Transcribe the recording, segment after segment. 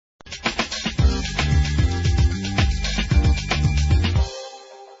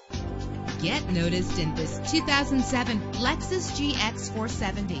Get noticed in this 2007 Lexus GX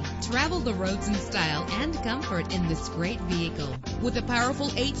 470. Travel the roads in style and comfort in this great vehicle. With a powerful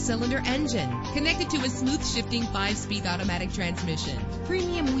 8-cylinder engine connected to a smooth shifting 5-speed automatic transmission.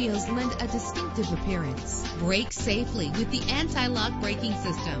 Premium wheels lend a distinctive appearance. Brake safely with the anti-lock braking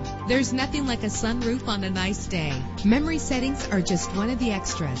system. There's nothing like a sunroof on a nice day. Memory settings are just one of the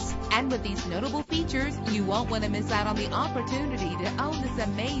extras. And with these notable features, you won't want to miss out on the opportunity to own this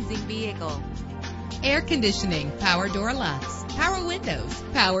amazing vehicle. Air conditioning, power door locks, power windows,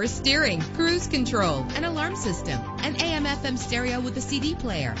 power steering, cruise control, an alarm system, an AM/FM stereo with a CD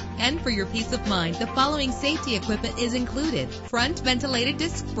player. And for your peace of mind, the following safety equipment is included: front ventilated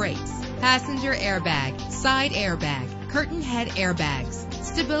disc brakes, passenger airbag, side airbag, curtain head airbags,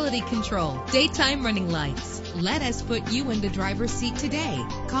 stability control, daytime running lights. Let us put you in the driver's seat today.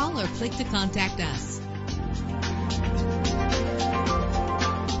 Call or click to contact us.